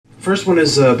First one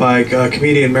is by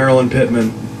comedian Marilyn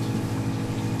Pittman.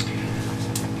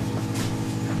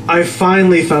 I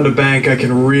finally found a bank I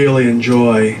can really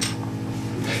enjoy.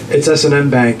 It's S&M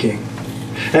banking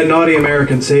at Naughty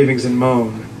American Savings and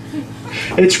Moan.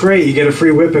 It's great, you get a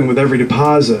free whipping with every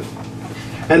deposit.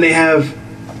 And they have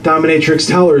dominatrix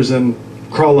tellers and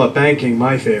crawl-up banking,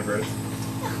 my favorite.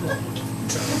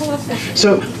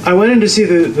 So I went in to see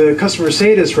the customer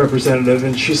sadist representative,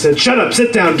 and she said, "Shut up,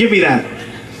 sit down, give me that."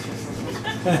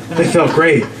 They felt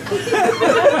great. And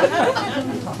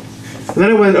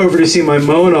then I went over to see my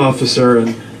Moan officer,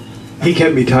 and he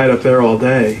kept me tied up there all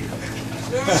day.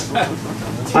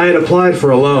 I had applied for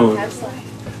a loan.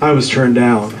 I was turned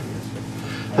down.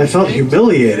 I felt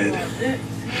humiliated.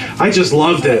 I just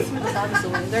loved it.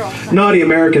 Naughty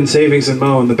American Savings and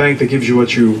Moan, the bank that gives you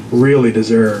what you really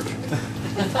deserve.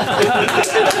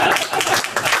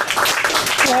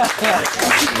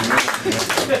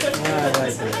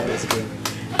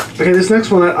 Okay, this next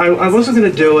one, I wasn't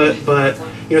going to do it, but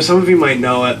you know, some of you might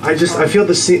know it. I feel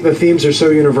the themes are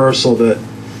so universal that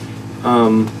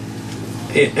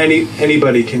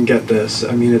anybody can get this.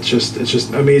 I mean, it's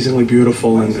just amazingly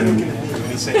beautiful and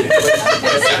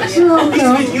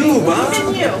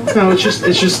no,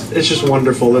 it's just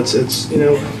wonderful. It's you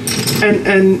know,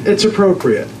 and it's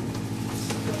appropriate.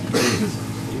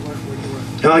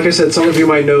 And like I said, some of you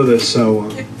might know this, so.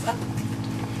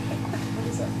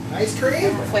 Ice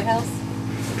cream? White House?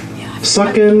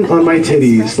 Sucking on my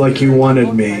titties like you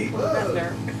wanted me.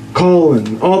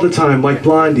 Calling all the time like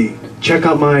Blondie. Check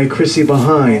out my Chrissy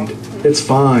behind. It's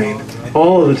fine.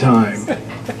 All the time.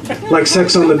 Like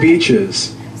sex on the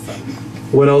beaches.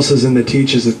 What else is in the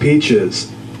teaches of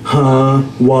peaches? Huh?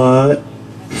 What?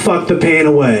 Fuck the pain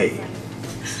away.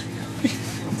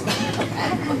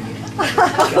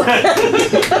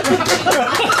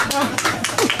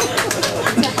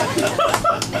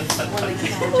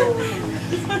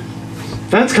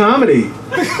 That's comedy.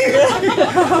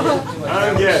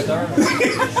 I'm good.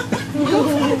 You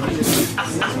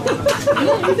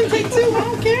can take two, I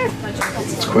don't care.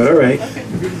 It's quite all right.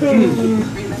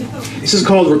 This is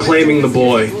called Reclaiming the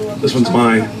Boy. This one's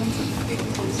mine.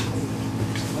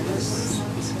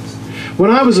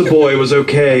 When I was a boy, it was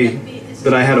okay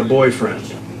that I had a boyfriend.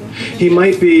 He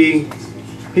might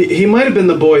have been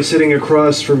the boy sitting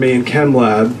across from me in chem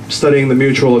lab, studying the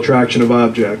mutual attraction of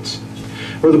objects.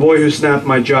 Or the boy who snapped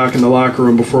my jock in the locker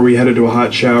room before we headed to a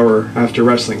hot shower after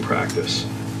wrestling practice.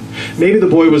 Maybe the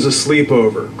boy was a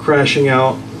sleepover, crashing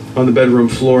out on the bedroom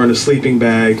floor in a sleeping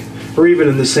bag, or even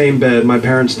in the same bed, my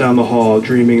parents down the hall,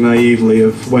 dreaming naively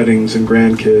of weddings and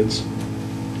grandkids.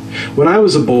 When I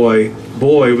was a boy,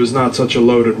 boy was not such a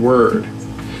loaded word,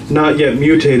 not yet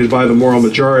mutated by the moral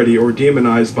majority or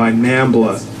demonized by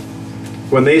NAMBLA.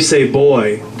 When they say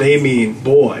boy, they mean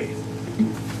boy.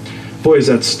 Boy, is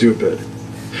that stupid.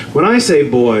 When I say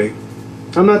boy,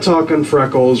 I'm not talking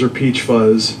freckles or peach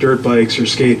fuzz, dirt bikes or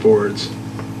skateboards.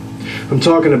 I'm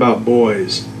talking about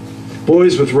boys.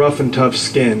 Boys with rough and tough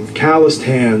skin, calloused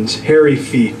hands, hairy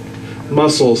feet,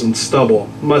 muscles and stubble,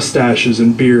 mustaches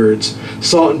and beards,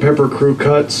 salt and pepper crew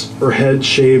cuts, or heads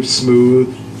shaved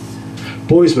smooth.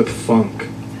 Boys with funk.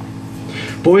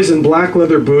 Boys in black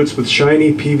leather boots with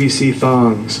shiny PVC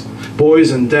thongs. Boys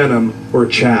in denim or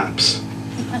chaps.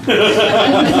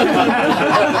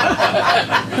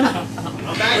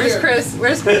 Where's Chris?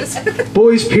 Where's Chris?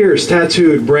 Boys pierced,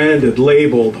 tattooed, branded,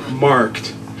 labeled,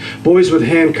 marked. Boys with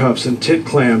handcuffs and tit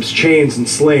clamps, chains and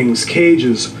slings,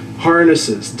 cages,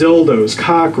 harnesses, dildos,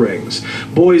 cock rings.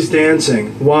 Boys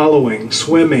dancing, wallowing,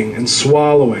 swimming, and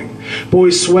swallowing.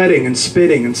 Boys sweating and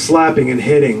spitting and slapping and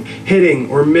hitting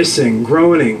or missing,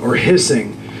 groaning or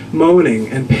hissing, moaning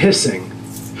and pissing.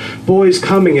 Boys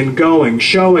coming and going,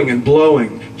 showing and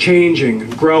blowing, changing,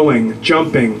 growing,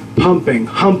 jumping, pumping,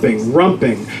 humping,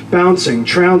 rumping, bouncing,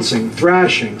 trouncing,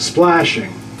 thrashing,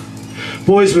 splashing.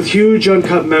 Boys with huge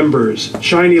uncut members,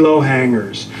 shiny low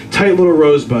hangers, tight little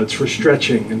rosebuds for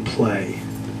stretching and play.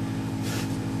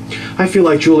 I feel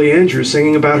like Julie Andrews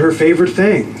singing about her favorite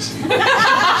things.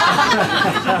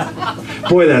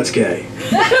 Boy, that's gay.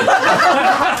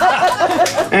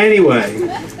 Anyway,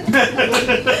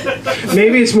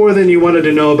 maybe it's more than you wanted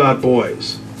to know about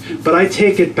boys, but I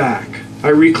take it back. I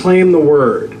reclaim the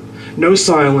word. No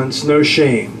silence, no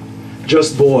shame,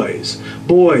 just boys.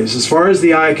 Boys, as far as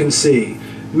the eye can see.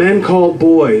 Men called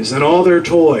boys and all their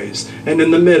toys, and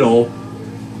in the middle,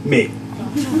 me.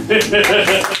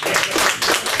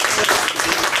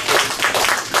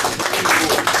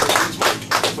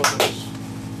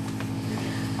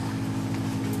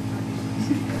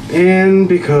 And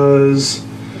because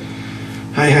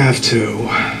I have to.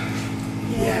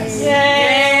 Yes.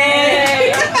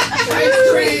 Yay!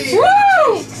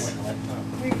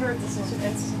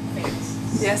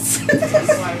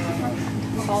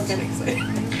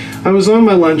 I was on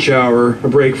my lunch hour, a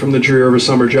break from the drear of a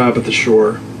summer job at the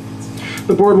shore.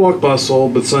 The boardwalk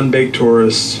bustled with sun-baked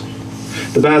tourists.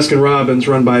 The Baskin-Robbins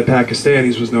run by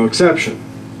Pakistanis was no exception.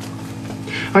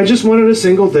 I just wanted a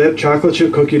single dip, chocolate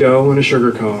chip cookie dough, and a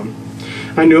sugar cone.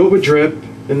 I knew it would drip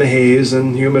in the haze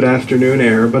and humid afternoon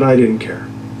air, but I didn't care.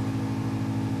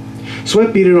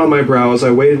 Sweat beaded on my brow as I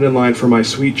waited in line for my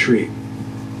sweet treat.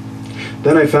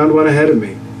 Then I found one ahead of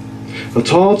me. A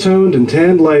tall-toned and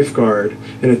tanned lifeguard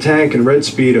in a tank and red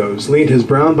Speedos leaned his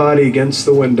brown body against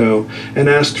the window and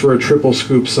asked for a triple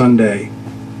scoop sundae,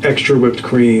 extra whipped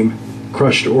cream,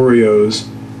 crushed Oreos,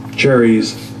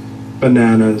 cherries,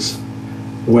 bananas,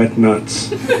 wet nuts.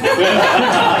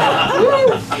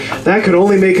 That could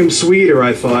only make him sweeter,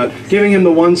 I thought, giving him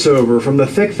the once-over from the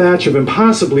thick thatch of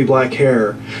impossibly black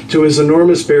hair to his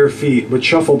enormous bare feet, which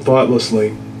shuffled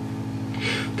thoughtlessly.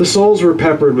 The soles were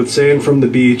peppered with sand from the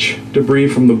beach, debris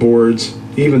from the boards,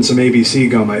 even some ABC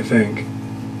gum, I think.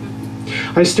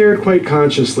 I stared quite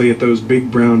consciously at those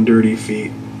big brown dirty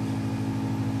feet.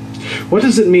 What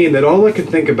does it mean that all I could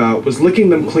think about was licking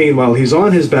them clean while he's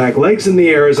on his back, legs in the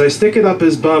air, as I stick it up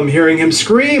his bum, hearing him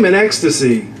scream in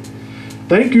ecstasy?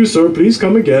 "Thank you, sir. Please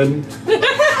come again."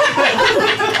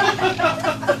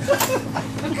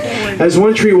 As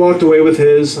one treat walked away with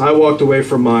his, I walked away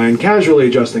from mine, casually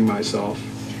adjusting myself.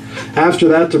 After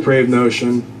that depraved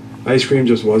notion, ice cream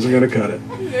just wasn't going to cut it.